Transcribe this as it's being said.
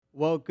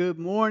Well, good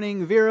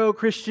morning, Vero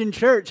Christian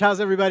Church. How's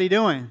everybody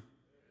doing?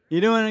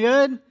 You doing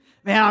good?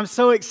 Man, I'm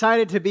so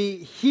excited to be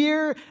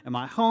here in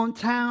my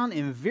hometown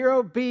in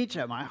Vero Beach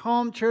at my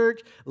home church.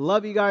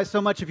 Love you guys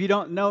so much. If you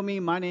don't know me,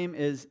 my name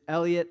is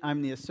Elliot.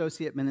 I'm the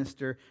associate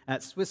minister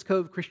at Swiss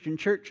Cove Christian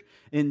Church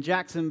in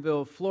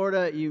Jacksonville,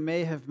 Florida. You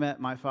may have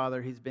met my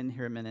father. He's been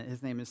here a minute.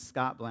 His name is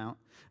Scott Blount.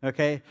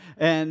 Okay,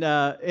 and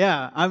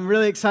I'm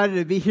really excited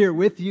to be here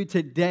with you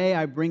today.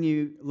 I bring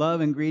you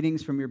love and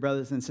greetings from your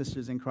brothers and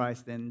sisters in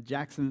Christ in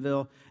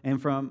Jacksonville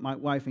and from my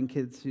wife and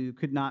kids who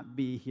could not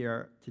be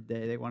here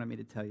today. They wanted me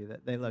to tell you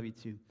that they love you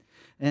too.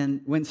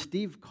 And when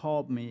Steve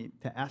called me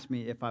to ask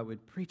me if I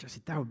would preach, I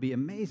said, that would be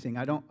amazing.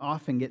 I don't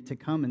often get to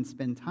come and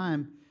spend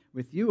time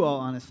with you all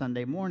on a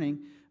Sunday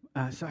morning.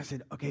 So I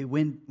said, okay,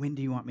 when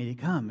do you want me to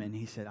come? And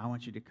he said, I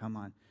want you to come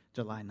on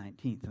July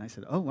 19th. And I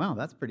said, oh, wow,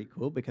 that's pretty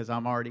cool because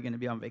I'm already going to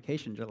be on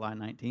vacation July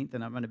 19th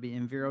and I'm going to be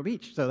in Vero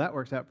Beach. So that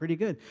works out pretty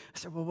good. I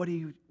said, well, what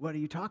are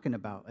you talking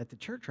about at the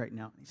church right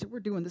now? He said, we're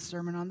doing the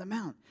Sermon on the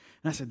Mount.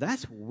 And I said,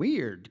 that's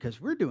weird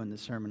because we're doing the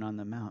Sermon on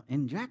the Mount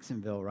in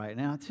Jacksonville right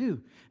now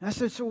too. And I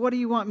said, so what do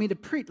you want me to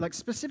preach? Like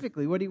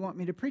specifically, what do you want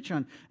me to preach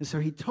on? And so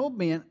he told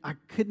me, and I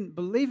couldn't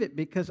believe it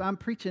because I'm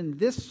preaching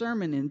this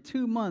sermon in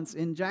 2 months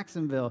in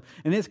Jacksonville.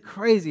 And it's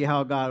crazy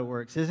how God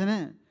works, isn't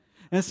it?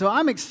 And so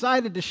I'm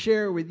excited to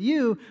share with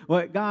you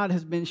what God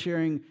has been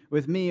sharing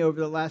with me over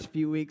the last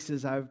few weeks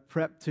as I've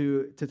prepped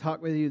to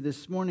talk with you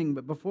this morning.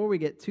 But before we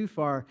get too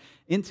far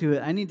into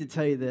it, I need to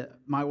tell you that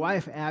my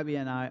wife, Abby,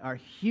 and I are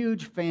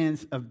huge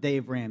fans of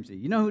Dave Ramsey.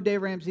 You know who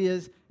Dave Ramsey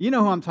is? You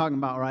know who I'm talking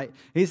about, right?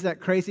 He's that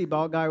crazy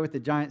bald guy with the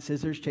giant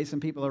scissors chasing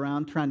people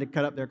around trying to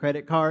cut up their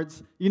credit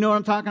cards. You know what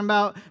I'm talking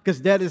about? Because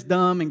debt is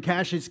dumb and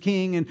cash is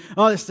king and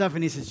all this stuff.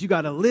 And he says, you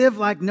got to live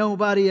like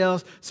nobody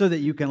else so that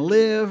you can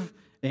live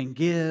and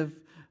give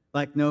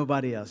like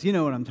nobody else. You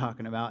know what I'm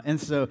talking about. And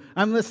so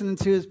I'm listening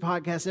to his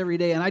podcast every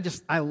day, and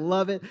I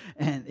love it.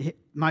 And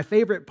my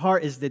favorite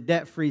part is the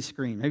debt-free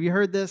scream. Have you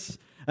heard this?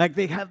 Like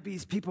they have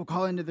these people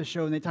call into the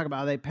show, and they talk about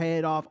how they pay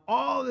it off,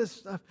 all this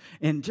stuff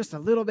in just a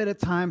little bit of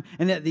time.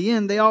 And at the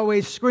end, they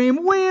always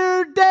scream,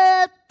 we're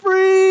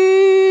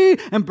debt-free!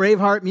 And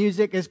Braveheart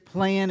music is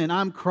playing, and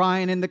I'm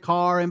crying in the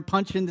car and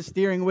punching the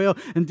steering wheel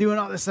and doing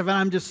all this stuff. And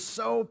I'm just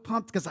so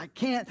pumped because I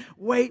can't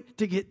wait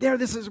to get there.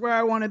 This is where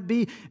I want to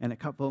be. And a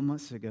couple of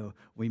months ago,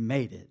 we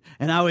made it.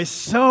 And I was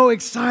so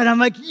excited. I'm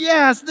like,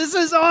 yes, this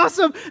is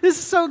awesome. This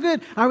is so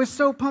good. I was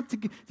so pumped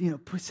to,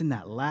 push in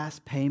that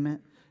last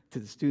payment to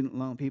the student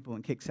loan people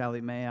and kick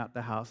Sally Mae out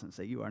the house and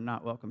say, you are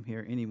not welcome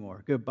here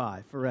anymore.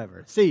 Goodbye,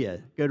 forever. See ya.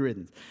 Good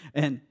riddance.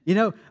 And,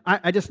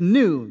 I just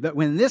knew that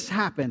when this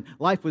happened,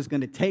 life was going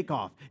to take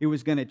off. It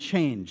was going to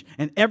change.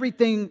 And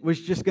everything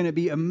was just going to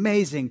be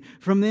amazing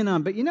from then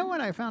on. But you know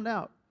what I found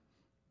out?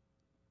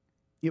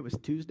 It was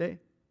Tuesday.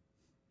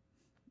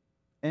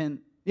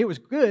 And it was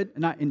good,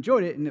 and I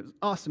enjoyed it, and it was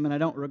awesome, and I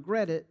don't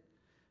regret it.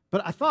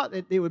 But I thought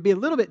that it would be a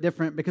little bit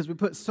different because we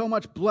put so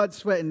much blood,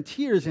 sweat, and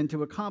tears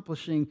into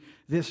accomplishing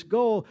this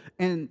goal.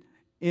 And,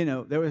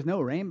 there was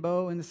no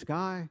rainbow in the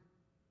sky.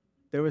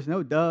 There was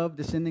no dove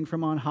descending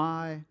from on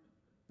high.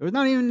 There was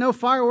not even no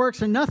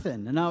fireworks or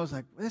nothing. And I was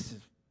like, this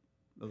is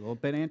a little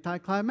bit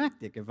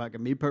anticlimactic, if I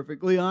can be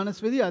perfectly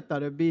honest with you. I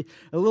thought it would be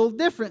a little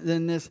different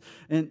than this.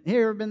 And have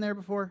you ever been there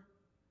before?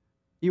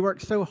 You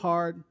worked so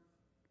hard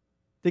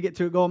to get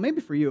to a goal. Maybe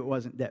for you it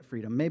wasn't debt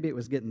freedom. Maybe it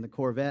was getting the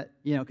Corvette,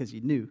 because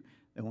you knew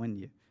that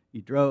when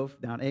you drove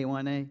down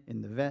A1A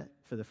in the vet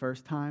for the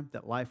first time,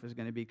 that life was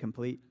going to be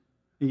complete.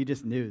 You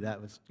just knew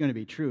that was going to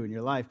be true in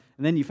your life.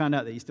 And then you found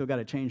out that you still got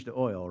to change the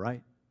oil,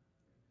 right?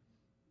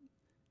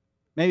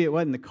 Maybe it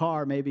wasn't the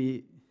car.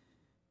 Maybe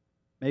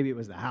it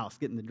was the house,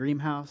 getting the dream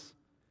house.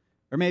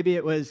 Or maybe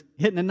it was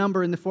hitting a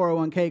number in the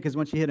 401k, because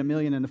once you hit $1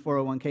 million in the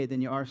 401k,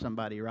 then you are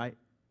somebody, right?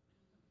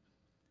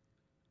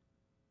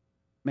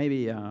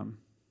 Maybe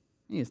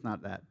it's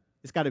not that.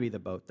 It's got to be the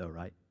boat, though,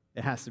 right?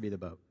 It has to be the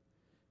boat.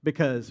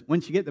 Because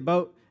once you get the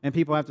boat and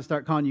people have to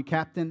start calling you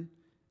captain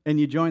and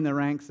you join the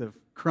ranks of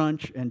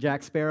Crunch and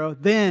Jack Sparrow,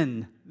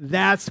 then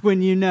that's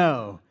when you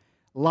know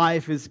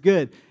life is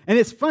good. And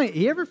it's funny,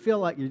 you ever feel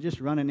like you're just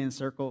running in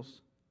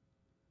circles?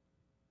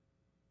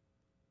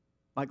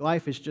 Like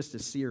life is just a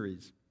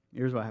series.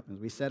 Here's what happens.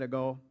 We set a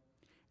goal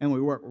and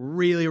we work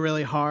really,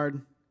 really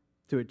hard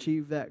to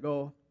achieve that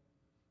goal.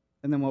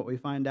 And then what we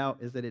find out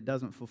is that it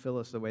doesn't fulfill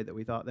us the way that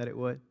we thought that it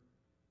would.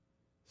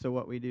 So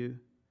what we do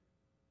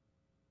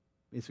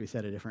is we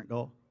set a different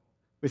goal.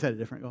 And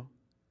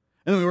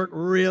then we work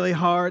really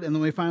hard, and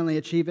then we finally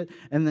achieve it,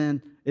 and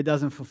then it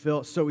doesn't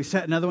fulfill. So we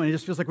set another one. It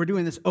just feels like we're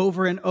doing this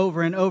over and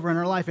over and over in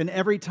our life. And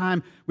every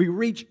time we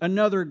reach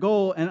another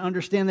goal and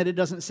understand that it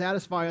doesn't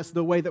satisfy us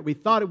the way that we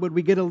thought it would,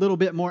 we get a little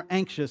bit more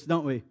anxious,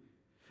 don't we?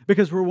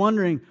 Because we're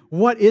wondering,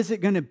 what is it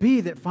going to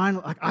be that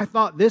finally, I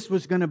thought this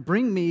was going to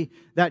bring me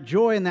that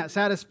joy and that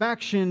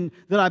satisfaction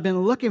that I've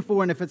been looking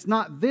for. And if it's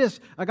not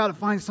this, I got to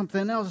find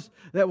something else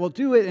that will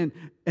do it.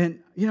 And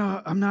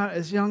I'm not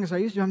as young as I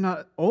used to. I'm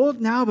not old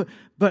now,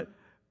 but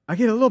I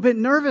get a little bit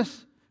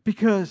nervous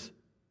because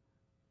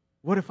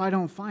what if I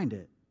don't find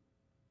it?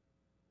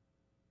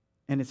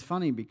 And it's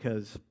funny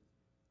because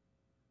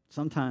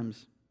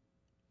sometimes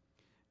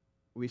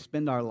we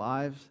spend our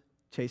lives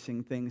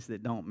chasing things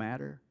that don't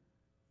matter,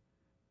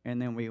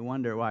 and then we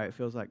wonder why it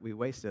feels like we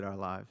wasted our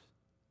lives.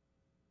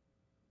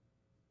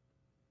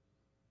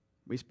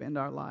 We spend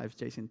our lives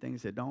chasing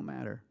things that don't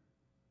matter,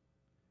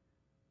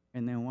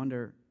 and then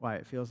wonder why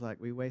it feels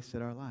like we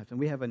wasted our lives. And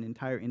we have an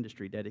entire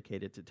industry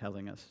dedicated to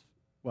telling us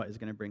what is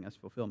going to bring us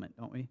fulfillment,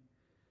 don't we?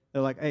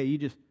 They're like, hey, you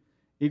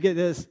get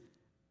this,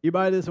 you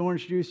buy this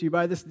orange juice, you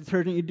buy this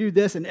detergent, you do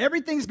this, and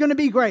everything's going to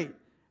be great.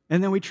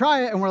 And then we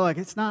try it, and we're like,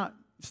 it's not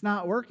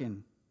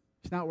working.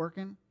 It's not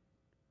working.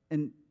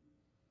 And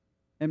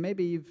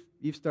maybe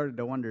you've started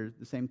to wonder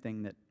the same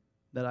thing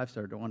that I've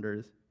started to wonder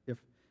is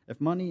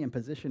if money and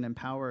position and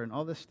power and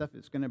all this stuff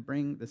is going to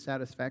bring the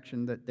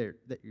satisfaction that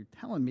you're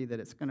telling me that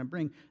it's going to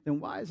bring,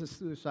 then why is the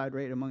suicide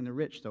rate among the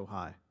rich so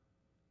high?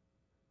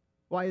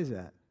 Why is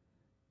that?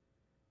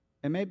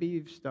 And maybe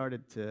you've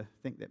started to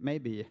think that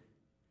maybe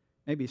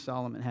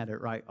Solomon had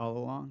it right all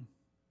along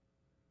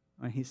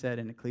when he said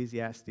in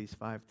Ecclesiastes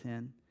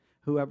 5:10,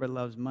 whoever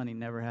loves money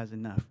never has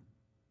enough.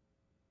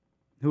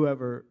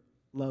 Whoever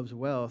loves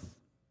wealth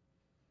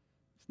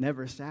is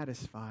never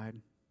satisfied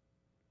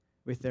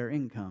with their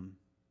income.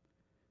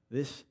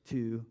 This,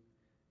 too,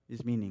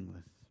 is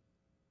meaningless.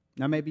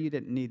 Now, maybe you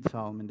didn't need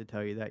Solomon to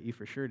tell you that. You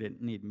for sure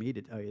didn't need me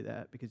to tell you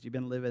that because you've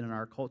been living in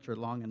our culture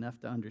long enough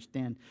to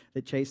understand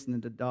that chasing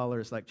the dollar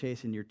is like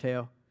chasing your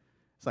tail.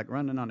 It's like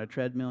running on a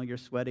treadmill. You're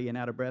sweaty and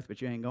out of breath, but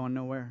you ain't going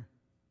nowhere.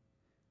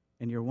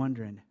 And you're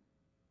wondering,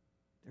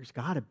 there's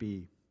got to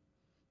be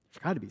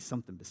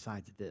something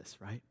besides this,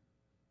 right?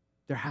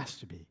 There has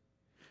to be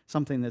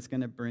something that's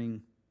going to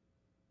bring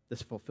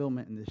this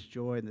fulfillment and this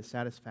joy and the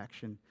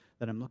satisfaction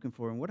that I'm looking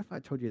for. And what if I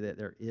told you that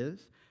there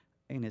is,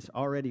 and it's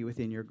already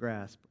within your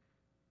grasp,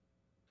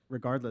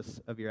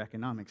 regardless of your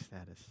economic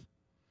status?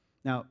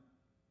 Now,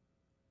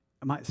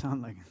 it might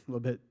sound like a little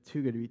bit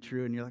too good to be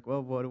true, and you're like,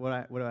 well, what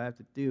do I have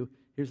to do?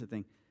 Here's the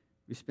thing.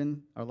 We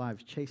spend our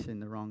lives chasing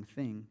the wrong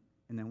thing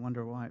and then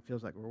wonder why it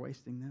feels like we're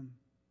wasting them.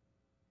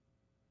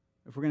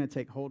 If we're going to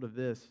take hold of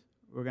this,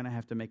 we're going to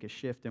have to make a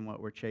shift in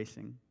what we're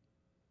chasing.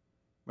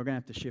 We're going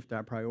to have to shift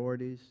our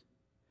priorities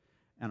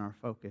and our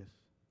focus.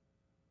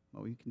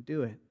 Well, we can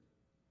do it.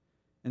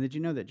 And did you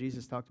know that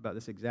Jesus talked about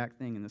this exact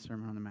thing in the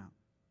Sermon on the Mount?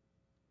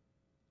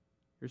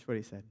 Here's what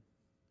he said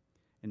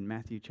in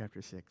Matthew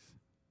chapter 6.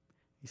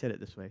 He said it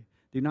this way: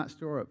 do not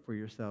store up for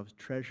yourselves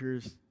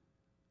treasures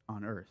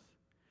on earth,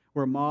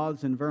 where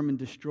moths and vermin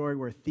destroy,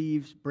 where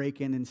thieves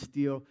break in and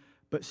steal,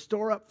 but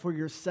store up for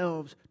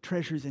yourselves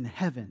treasures in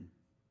heaven,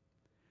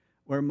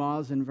 where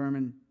moths and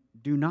vermin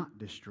do not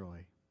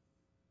destroy,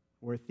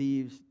 where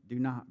thieves do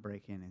not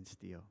break in and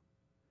steal.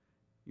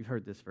 You've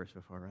heard this verse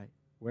before, right?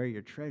 Where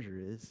your treasure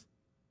is,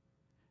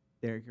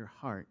 there your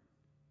heart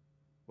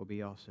will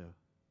be also.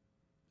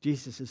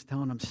 Jesus is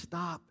telling them,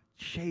 stop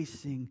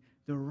chasing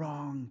the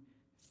wrong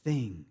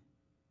thing.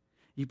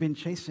 You've been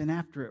chasing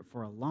after it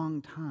for a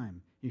long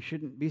time. You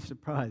shouldn't be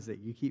surprised that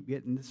you keep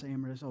getting the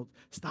same results.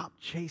 Stop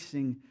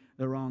chasing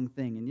the wrong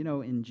thing. And you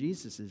know, in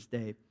Jesus'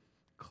 day,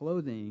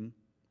 clothing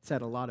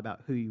said a lot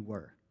about who you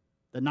were.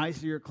 The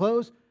nicer your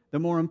clothes, the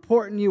more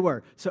important you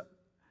were. So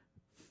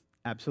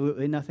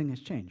absolutely nothing has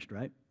changed,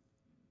 right?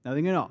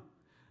 Nothing at all.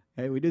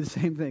 Okay, we do the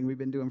same thing we've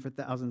been doing for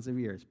thousands of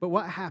years. But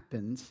what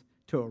happens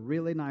to a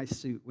really nice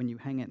suit when you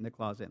hang it in the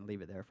closet and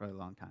leave it there for a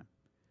long time?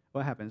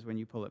 What happens when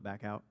you pull it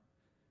back out?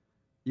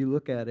 You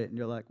look at it and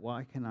you're like,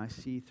 why can I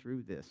see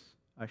through this?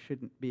 I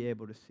shouldn't be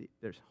able to see.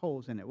 There's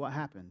holes in it. What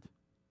happened?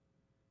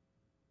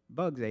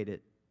 Bugs ate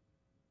it.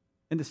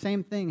 And the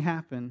same thing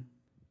happened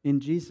in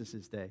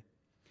Jesus' day.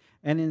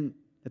 And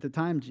at the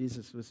time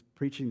Jesus was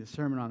preaching the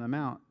Sermon on the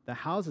Mount, the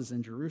houses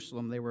in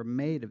Jerusalem, they were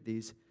made of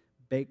these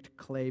baked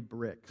clay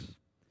bricks.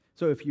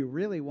 So if you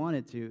really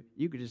wanted to,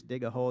 you could just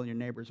dig a hole in your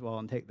neighbor's wall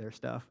and take their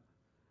stuff.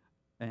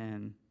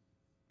 And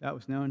that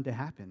was known to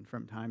happen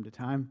from time to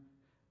time.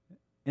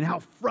 And how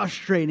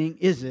frustrating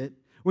is it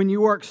when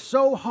you work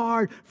so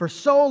hard for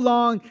so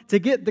long to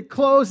get the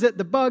clothes that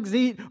the bugs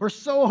eat, or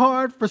so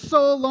hard for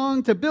so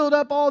long to build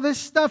up all this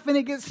stuff, and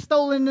it gets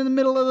stolen in the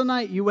middle of the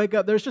night. You wake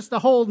up, there's just a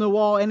hole in the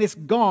wall, and it's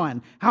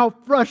gone. How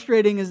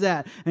frustrating is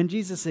that? And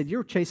Jesus said,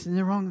 you're chasing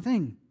the wrong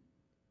thing.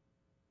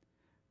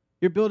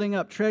 You're building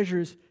up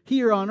treasures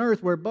here on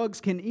earth where bugs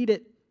can eat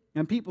it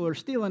and people are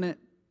stealing it.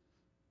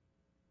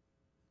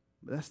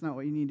 But that's not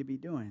what you need to be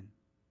doing.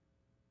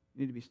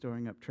 You need to be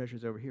storing up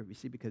treasures over here. You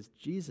see, because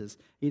Jesus,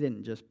 he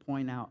didn't just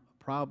point out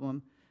a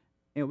problem.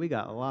 You know, we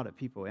got a lot of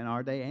people in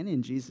our day and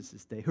in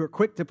Jesus' day who are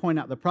quick to point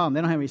out the problem.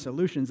 They don't have any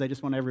solutions. They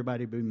just want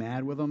everybody to be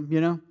mad with them,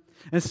 you know?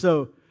 And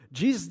so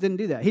Jesus didn't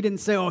do that. He didn't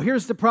say, oh,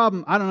 here's the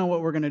problem. I don't know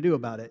what we're going to do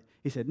about it.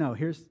 He said, no,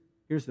 here's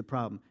the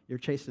problem. You're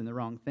chasing the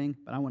wrong thing,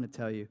 but I want to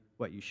tell you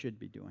what you should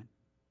be doing.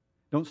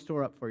 Don't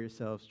store up for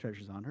yourselves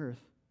treasures on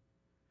earth.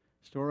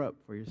 Store up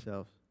for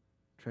yourselves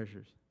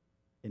treasures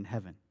in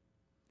heaven.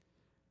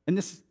 And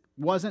this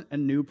wasn't a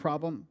new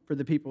problem for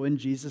the people in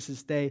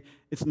Jesus' day.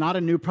 It's not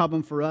a new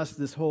problem for us,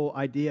 this whole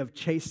idea of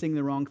chasing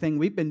the wrong thing.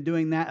 We've been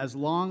doing that as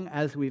long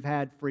as we've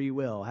had free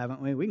will,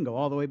 haven't we? We can go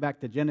all the way back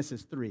to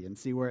Genesis 3 and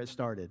see where it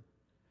started.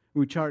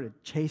 We started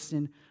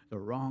chasing the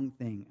wrong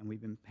thing, and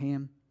we've been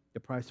paying the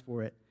price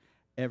for it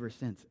ever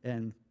since.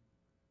 And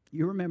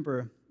you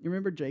remember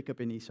Jacob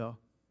and Esau?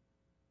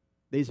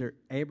 These are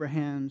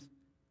Abraham's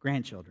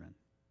grandchildren,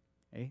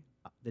 okay?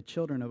 The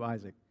children of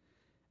Isaac.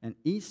 And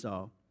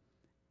Esau,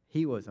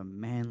 he was a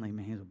manly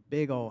man. He was a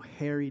big old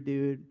hairy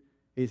dude.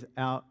 He's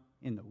out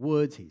in the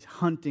woods. He's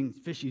hunting,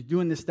 fishing. He's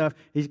doing this stuff.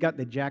 He's got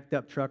the jacked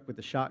up truck with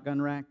the shotgun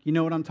rack. You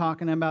know what I'm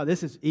talking about?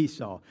 This is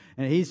Esau.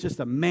 And he's just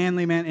a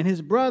manly man. And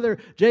his brother,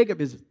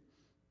 Jacob, is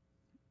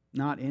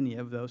not any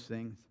of those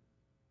things.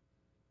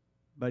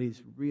 But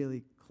he's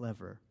really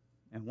clever.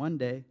 And one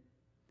day,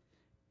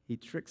 he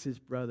tricks his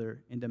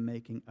brother into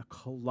making a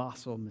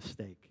colossal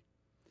mistake.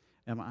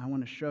 And I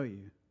want to show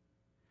you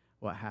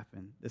what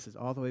happened. This is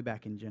all the way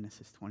back in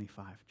Genesis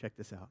 25. Check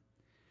this out.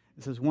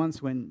 It says,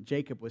 once when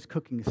Jacob was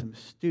cooking some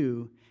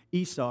stew,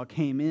 Esau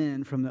came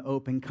in from the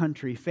open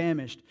country,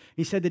 famished.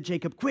 He said to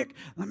Jacob, quick,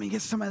 let me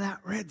get some of that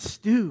red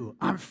stew.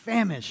 I'm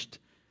famished.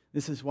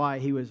 This is why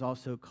he was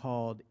also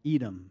called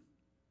Edom.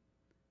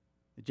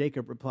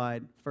 Jacob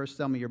replied, first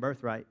sell me your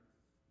birthright.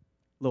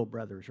 Little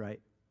brothers, right?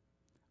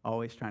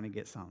 Always trying to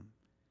get some.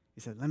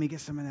 He said, let me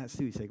get some of that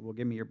stew. He said, well,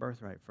 give me your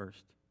birthright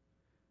first.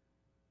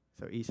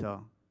 So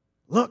Esau,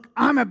 look,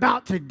 I'm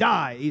about to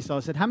die.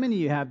 Esau said, how many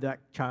of you have that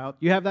child?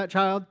 You have that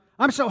child?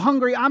 I'm so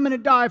hungry, I'm going to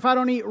die if I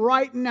don't eat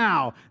right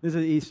now. This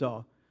is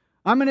Esau.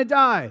 I'm going to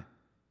die.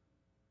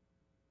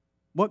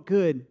 What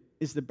good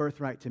is the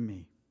birthright to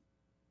me?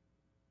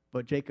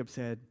 But Jacob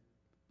said,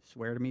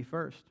 swear to me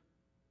first.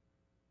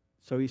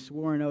 So he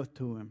swore an oath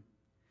to him,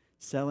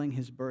 selling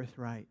his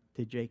birthright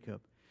to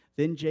Jacob.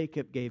 Then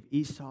Jacob gave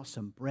Esau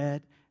some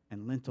bread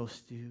and lentil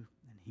stew,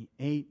 and he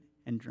ate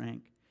and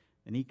drank.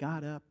 Then he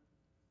got up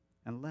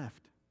and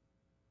left.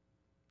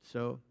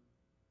 So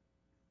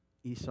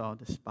Esau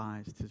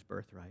despised his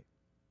birthright.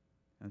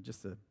 And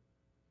just to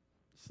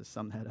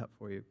sum that up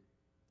for you,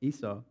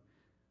 Esau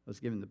was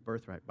given the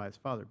birthright by his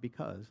father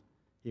because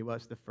he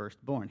was the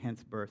firstborn,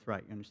 hence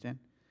birthright, you understand?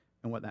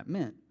 And what that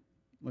meant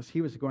was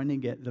he was going to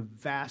get the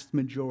vast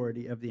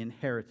majority of the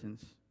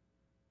inheritance,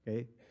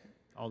 okay?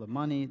 All the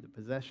money, the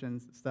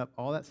possessions, the stuff,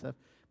 all that stuff.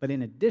 But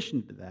in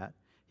addition to that,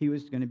 he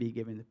was going to be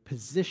given the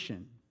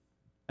position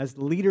as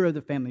the leader of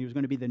the family. He was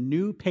going to be the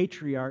new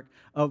patriarch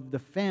of the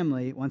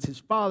family once his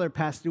father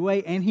passed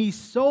away, and he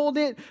sold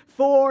it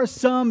for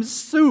some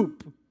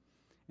soup.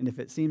 And if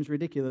it seems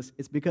ridiculous,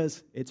 it's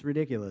because it's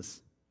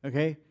ridiculous,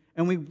 okay?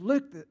 And we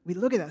look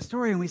at that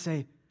story and we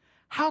say,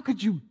 how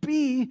could you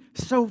be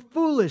so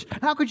foolish?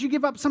 How could you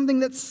give up something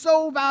that's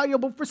so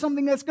valuable for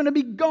something that's going to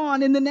be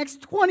gone in the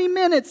next 20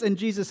 minutes? And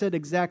Jesus said,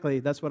 exactly,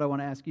 that's what I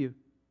want to ask you.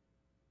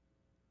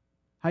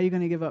 How are you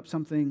going to give up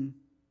something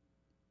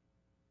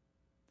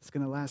that's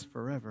going to last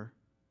forever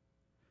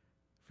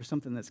for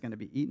something that's going to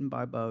be eaten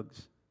by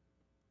bugs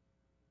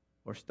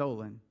or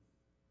stolen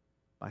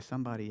by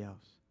somebody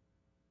else?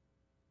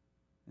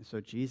 And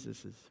so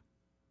Jesus is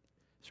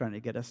trying to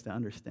get us to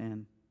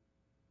understand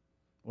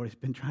what he's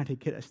been trying to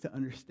get us to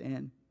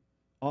understand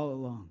all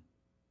along.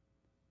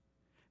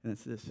 And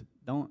it's this: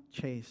 don't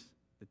chase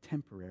the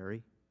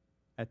temporary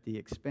at the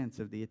expense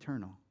of the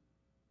eternal.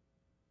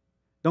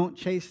 Don't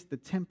chase the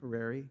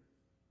temporary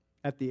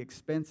at the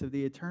expense of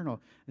the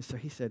eternal. And so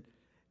he said,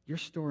 you're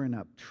storing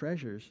up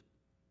treasures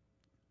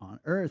on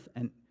earth,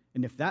 and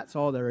if that's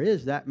all there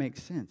is, that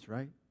makes sense,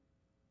 right?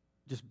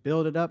 Just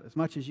build it up as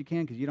much as you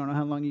can because you don't know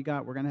how long you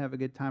got. We're going to have a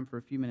good time for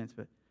a few minutes,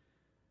 but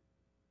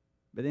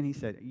then he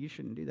said, you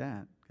shouldn't do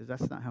that because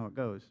that's not how it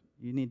goes.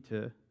 You need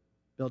to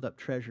build up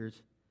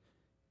treasures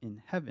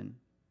in heaven.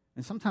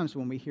 And sometimes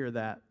when we hear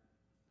that,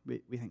 we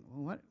think,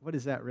 well, what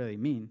does that really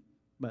mean?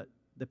 But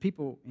the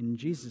people in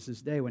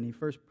Jesus' day, when he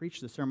first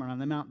preached the Sermon on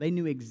the Mount, they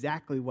knew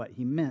exactly what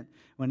he meant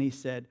when he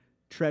said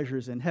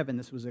treasures in heaven.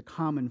 This was a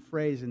common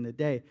phrase in the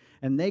day.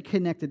 And they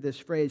connected this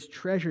phrase,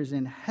 treasures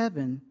in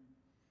heaven,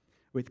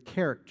 with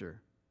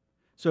character.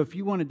 So if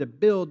you wanted to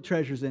build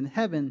treasures in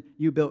heaven,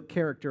 you built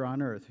character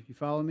on earth. You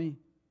follow me?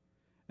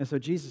 And so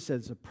Jesus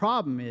says the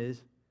problem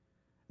is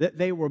that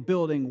they were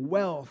building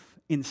wealth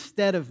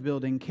instead of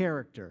building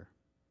character.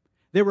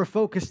 They were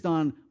focused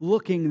on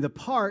looking the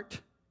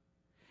part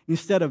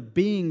instead of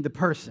being the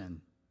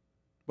person.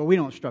 But we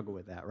don't struggle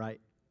with that, right?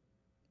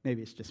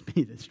 Maybe it's just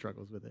me that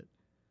struggles with it.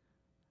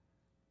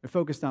 We're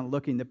focused on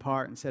looking the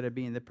part instead of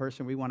being the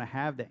person. We want to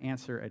have the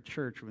answer at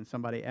church when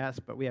somebody asks,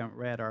 but we haven't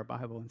read our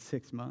Bible in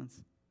 6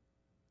 months.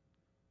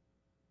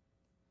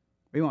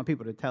 We want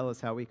people to tell us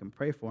how we can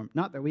pray for them.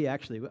 Not that we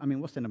actually,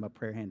 we'll send them a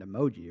prayer hand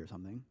emoji or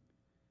something.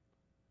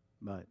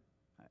 But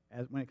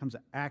when it comes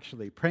to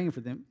actually praying for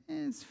them,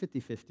 it's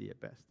 50-50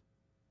 at best.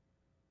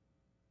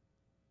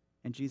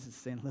 And Jesus is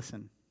saying,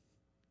 listen,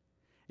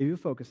 if you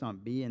focus on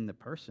being the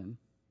person,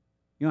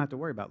 you don't have to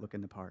worry about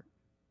looking the part.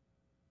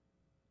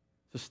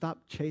 So stop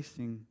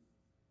chasing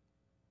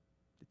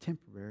the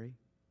temporary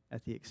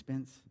at the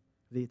expense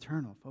the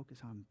eternal. Focus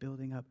on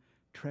building up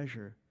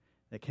treasure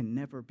that can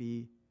never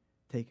be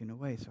taken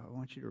away. So I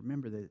want you to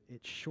remember that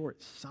it's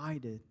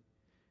short-sighted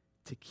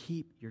to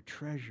keep your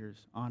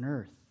treasures on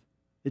earth.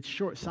 It's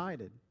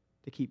short-sighted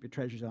to keep your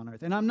treasures on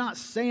earth. And I'm not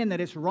saying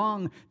that it's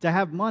wrong to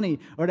have money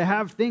or to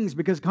have things,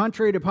 because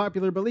contrary to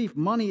popular belief,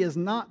 money is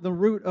not the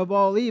root of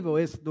all evil.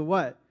 It's the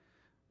what?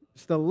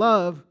 It's the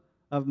love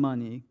of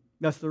money.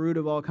 That's the root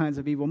of all kinds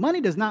of evil.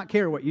 Money does not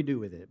care what you do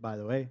with it, by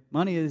the way.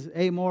 Money is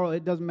amoral.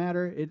 It doesn't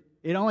matter.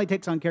 It only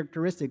takes on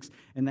characteristics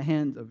in the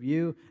hands of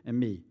you and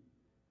me.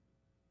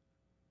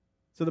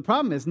 So the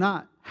problem is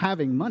not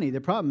having money.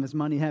 The problem is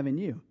money having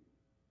you.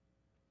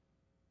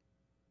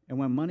 And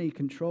when money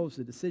controls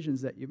the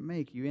decisions that you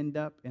make, you end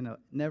up in a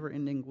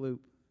never-ending loop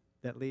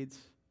that leads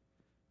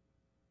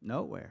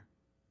nowhere.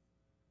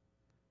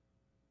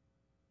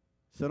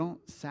 So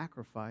don't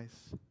sacrifice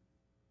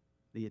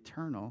the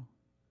eternal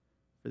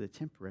for the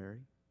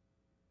temporary.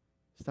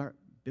 Start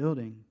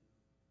building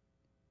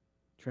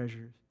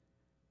treasures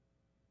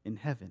in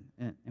heaven.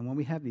 And when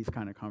we have these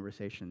kind of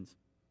conversations,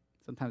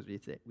 sometimes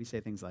we say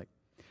things like,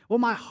 well,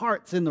 my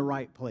heart's in the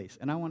right place.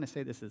 And I want to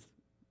say this as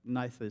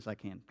nicely as I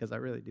can, because I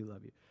really do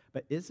love you.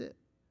 But is it?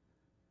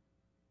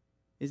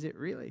 Is it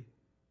really?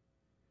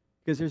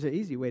 Because there's an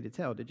easy way to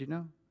tell. Did you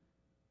know?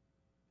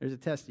 There's a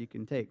test you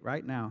can take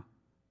right now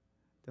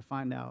to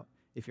find out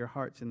if your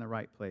heart's in the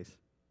right place.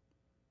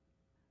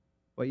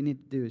 What you need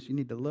to do is you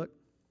need to look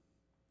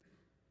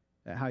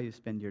at how you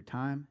spend your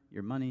time,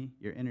 your money,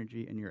 your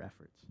energy, and your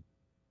efforts.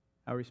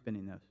 How are you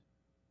spending those?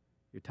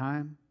 Your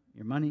time,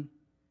 your money,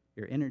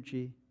 your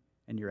energy,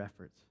 and your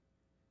efforts.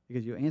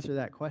 Because you'll answer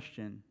that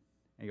question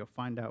and you'll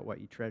find out what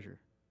you treasure.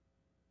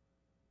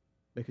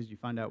 Because you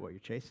find out what you're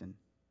chasing.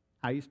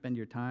 How you spend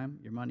your time,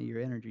 your money,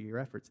 your energy, your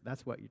efforts,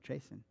 that's what you're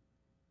chasing.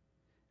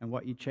 And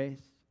what you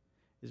chase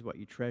is what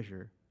you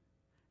treasure.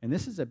 And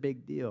this is a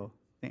big deal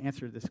to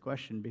answer this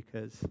question,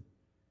 because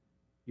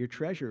your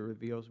treasure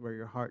reveals where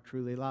your heart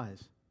truly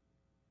lies.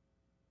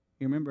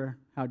 You remember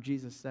how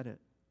Jesus said it?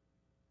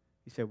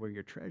 He said, where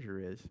your treasure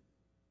is,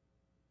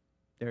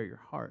 there your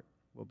heart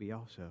will be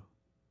also.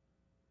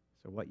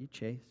 So what you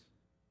chase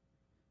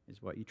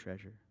is what you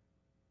treasure.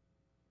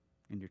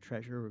 And your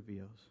treasure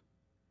reveals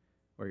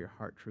where your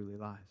heart truly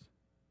lies.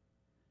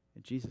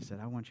 And Jesus said,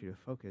 I want you to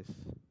focus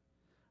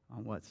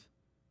on what's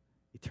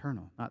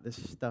eternal, not this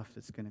stuff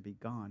that's going to be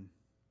gone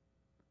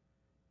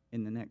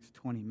in the next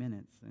 20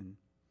 minutes. And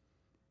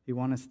he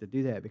wants us to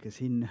do that because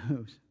he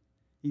knows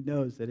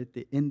that at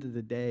the end of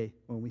the day,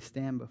 when we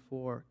stand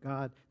before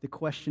God, the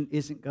question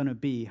isn't going to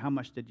be, how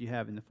much did you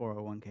have in the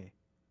 401k?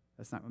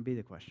 That's not going to be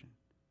the question.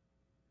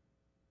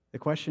 The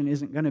question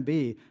isn't going to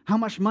be, how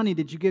much money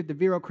did you give to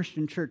Vero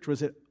Christian Church?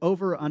 Was it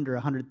over or under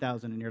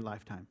 $100,000 in your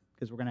lifetime?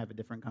 Because we're going to have a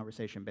different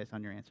conversation based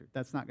on your answer.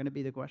 That's not going to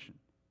be the question.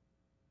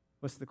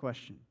 What's the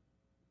question?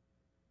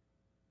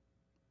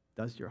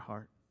 Does your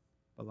heart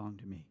belong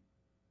to me?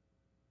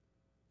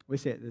 We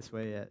say it this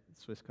way at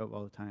Swiss Cove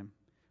all the time.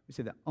 We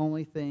say the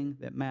only thing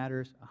that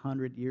matters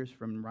 100 years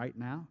from right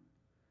now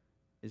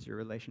is your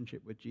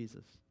relationship with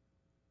Jesus.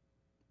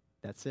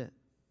 That's it.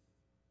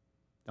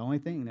 The only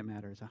thing that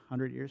matters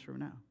 100 years from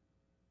now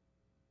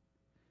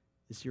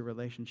is your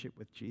relationship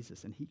with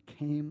Jesus. And he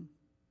came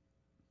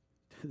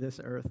to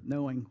this earth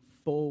knowing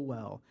full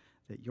well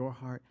that your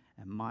heart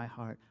and my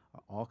heart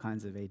are all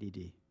kinds of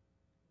ADD.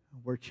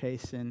 We're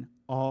chasing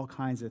all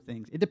kinds of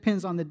things. It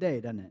depends on the day,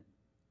 doesn't it?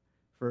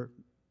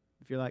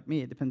 If you're like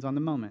me, it depends on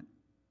the moment,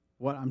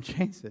 what I'm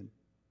chasing.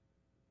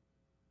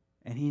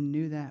 And he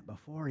knew that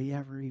before he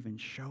ever even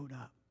showed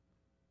up.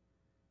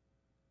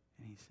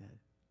 And he said,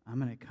 I'm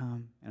going to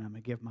come and I'm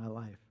going to give my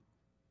life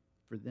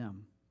for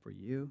them, for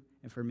you,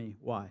 and for me.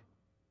 Why?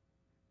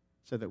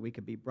 So that we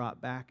could be brought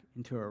back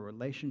into a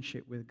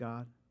relationship with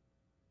God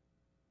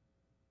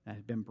that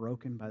had been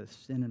broken by the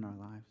sin in our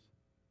lives,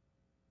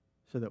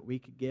 so that we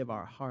could give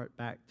our heart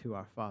back to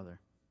our Father,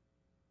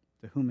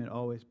 to whom it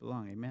always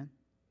belonged. Amen?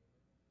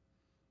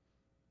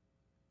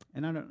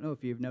 And I don't know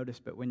if you've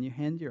noticed, but when you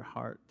hand your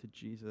heart to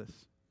Jesus,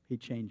 he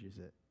changes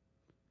it.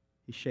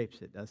 He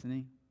shapes it, doesn't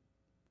he?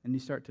 And you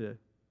start to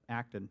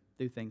act and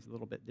do things a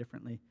little bit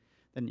differently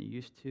than you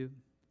used to.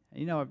 And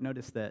you know, I've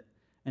noticed that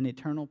an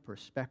eternal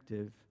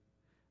perspective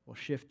will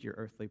shift your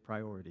earthly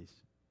priorities.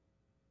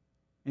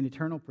 An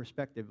eternal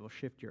perspective will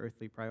shift your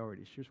earthly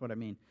priorities. Here's what I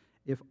mean.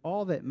 If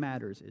all that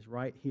matters is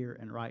right here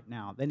and right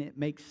now, then it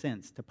makes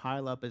sense to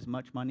pile up as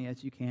much money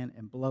as you can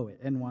and blow it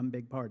in one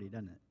big party,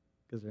 doesn't it?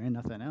 Because there ain't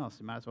nothing else.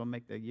 You might as well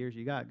make the years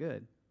you got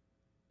good.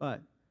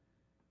 But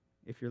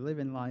if you're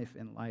living life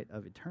in light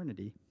of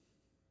eternity,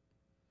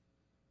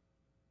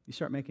 you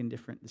start making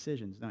different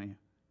decisions, don't you?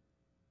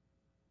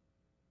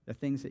 The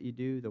things that you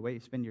do, the way you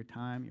spend your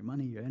time, your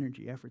money, your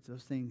energy, efforts,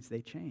 those things,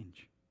 they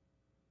change.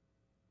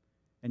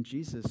 And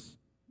Jesus,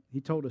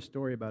 he told a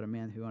story about a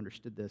man who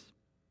understood this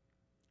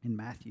in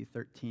Matthew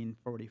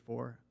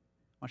 13:44.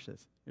 Watch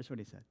this. Here's what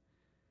he said.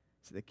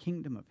 So the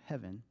kingdom of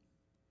heaven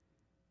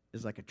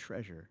is like a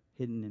treasure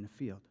hidden in a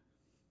field.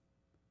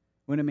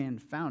 When a man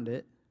found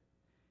it,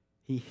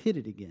 he hid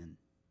it again.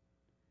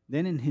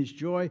 Then in his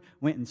joy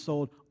went and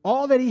sold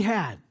all that he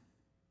had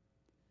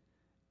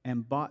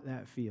and bought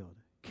that field.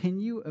 Can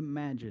you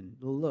imagine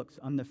the looks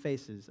on the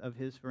faces of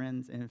his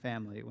friends and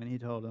family when he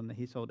told them that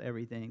he sold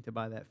everything to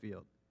buy that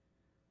field?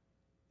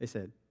 They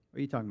said, what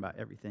are you talking about,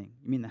 everything?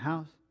 You mean the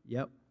house?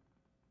 Yep.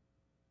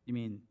 You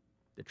mean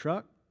the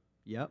truck?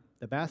 Yep.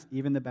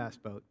 Even the bass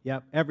boat?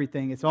 Yep.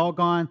 Everything. It's all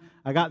gone.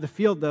 I got the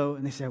field, though.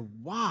 And they said,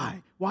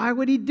 why? Why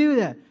would he do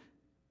that?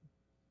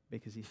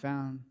 Because he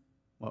found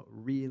what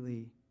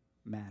really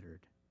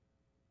mattered.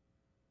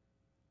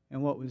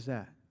 And what was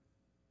that?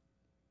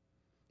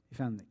 He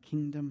found the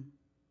kingdom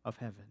of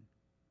heaven.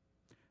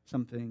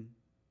 Something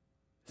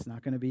that's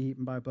not going to be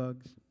eaten by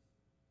bugs.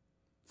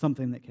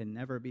 Something that can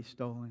never be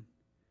stolen.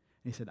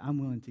 And he said, I'm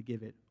willing to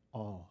give it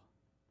all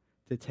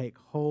to take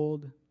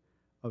hold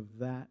of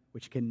that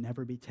which can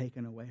never be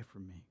taken away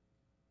from me.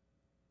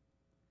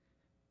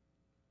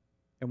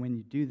 And when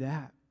you do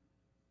that,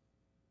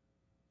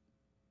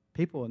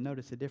 people will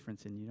notice a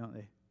difference in you, don't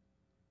they?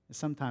 And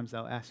sometimes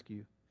they'll ask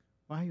you,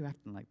 why are you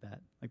acting like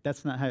that? Like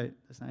that's not how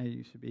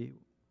you should be.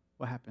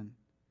 What happened?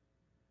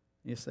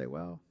 And you say,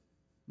 well,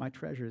 my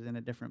treasure is in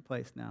a different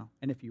place now.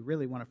 And if you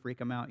really want to freak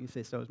them out, you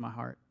say, so is my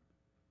heart.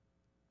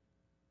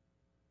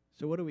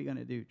 So what are we going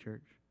to do,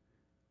 church?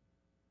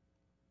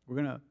 We're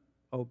going to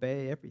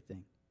obey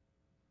everything.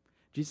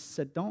 Jesus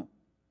said, don't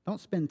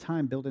spend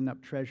time building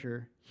up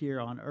treasure here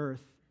on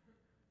earth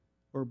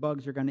where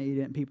bugs are going to eat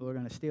it and people are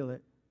going to steal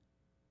it.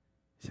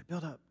 He said,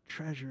 build up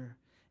treasure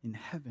in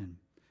heaven.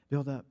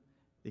 Build up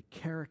the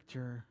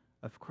character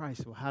of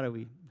Christ. Well, how do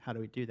we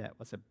do that? Well,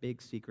 it's a big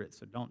secret,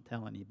 so don't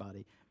tell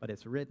anybody. But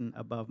it's written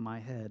above my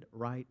head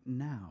right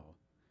now.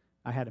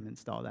 I had him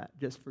install that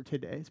just for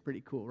today. It's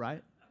pretty cool,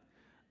 right?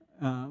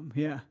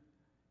 Yeah.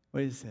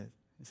 What does it say?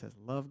 It says,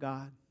 love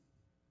God,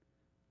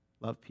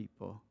 love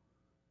people,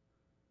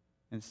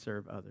 and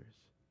serve others.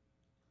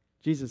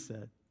 Jesus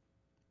said,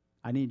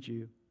 I need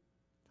you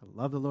to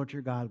love the Lord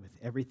your God with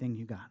everything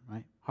you got,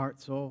 right?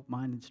 Heart, soul,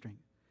 mind, and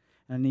strength.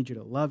 And I need you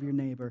to love your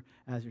neighbor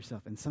as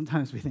yourself. And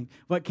sometimes we think,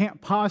 well, it can't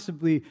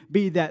possibly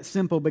be that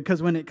simple,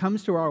 because when it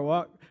comes to our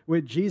walk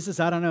with Jesus,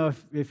 I don't know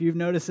if you've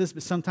noticed this,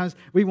 but sometimes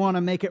we want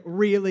to make it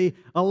really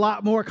a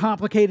lot more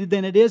complicated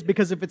than it is,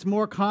 because if it's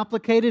more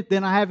complicated,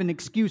 then I have an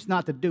excuse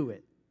not to do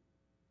it.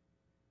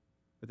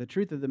 But the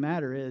truth of the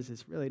matter is,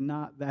 it's really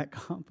not that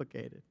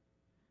complicated.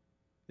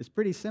 It's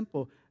pretty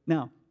simple.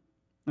 Now,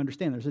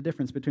 understand there's a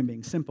difference between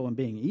being simple and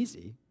being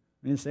easy.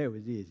 I didn't say it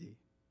was easy,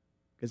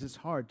 because it's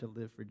hard to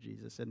live for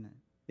Jesus, isn't it?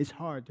 It's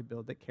hard to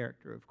build the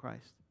character of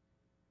Christ.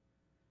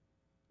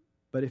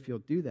 But if you'll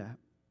do that,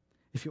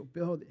 if you'll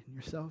build in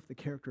yourself the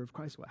character of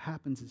Christ, what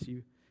happens is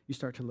you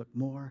start to look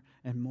more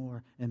and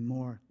more and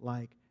more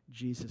like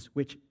Jesus,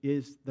 which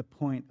is the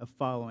point of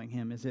following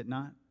him, is it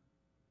not?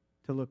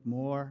 To look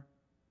more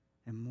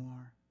and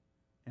more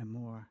and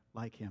more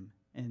like him.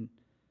 And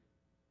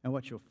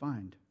what you'll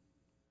find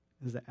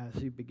is that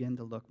as you begin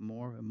to look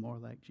more and more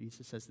like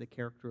Jesus, as the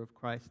character of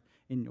Christ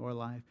in your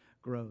life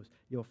grows,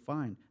 you'll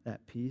find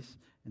that peace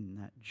and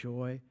that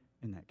joy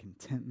and that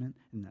contentment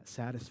and that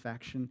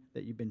satisfaction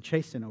that you've been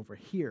chasing over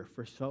here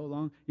for so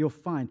long. You'll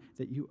find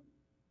that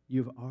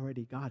you've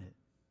already got it.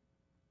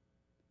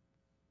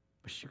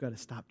 But you've got to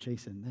stop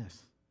chasing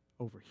this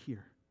over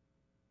here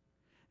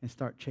and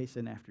start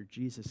chasing after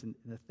Jesus. And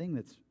the thing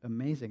that's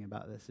amazing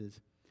about this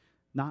is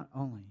not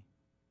only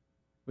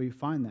will you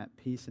find that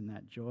peace and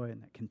that joy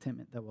and that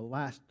contentment that will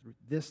last through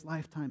this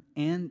lifetime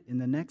and in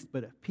the next,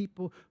 but of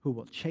people who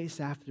will chase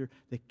after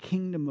the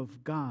kingdom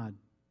of God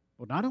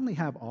will not only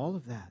have all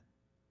of that,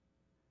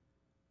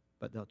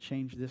 but they'll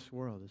change this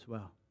world as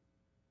well.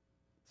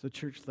 So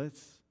church,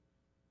 let's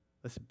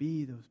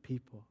be those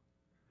people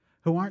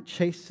who aren't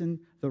chasing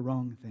the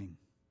wrong thing.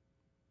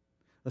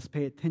 Let's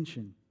pay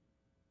attention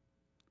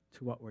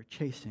to what we're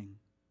chasing,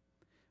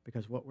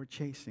 because what we're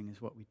chasing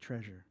is what we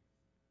treasure.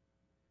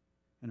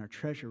 And our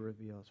treasure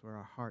reveals where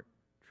our heart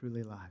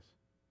truly lies.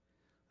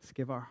 Let's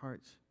give our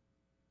hearts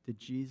to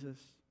Jesus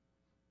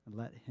and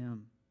let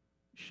him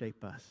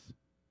shape us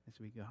as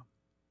we go.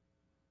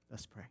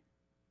 Let's pray.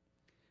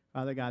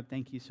 Father God,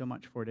 thank you so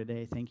much for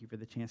today. Thank you for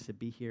the chance to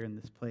be here in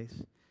this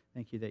place.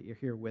 Thank you that you're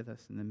here with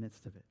us in the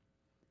midst of it.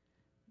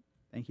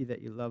 Thank you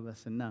that you love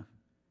us enough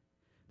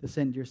to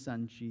send your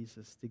son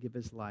Jesus to give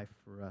his life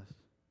for us.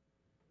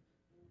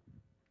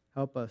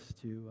 Help us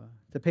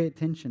to pay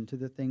attention to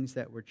the things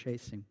that we're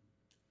chasing.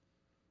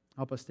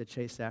 Help us to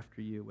chase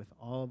after you with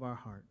all of our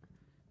heart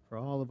for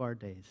all of our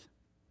days.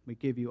 We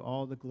give you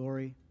all the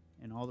glory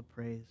and all the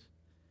praise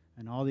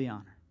and all the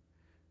honor,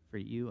 for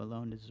you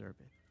alone deserve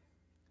it.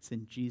 It's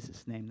in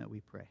Jesus' name that we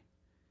pray.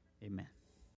 Amen.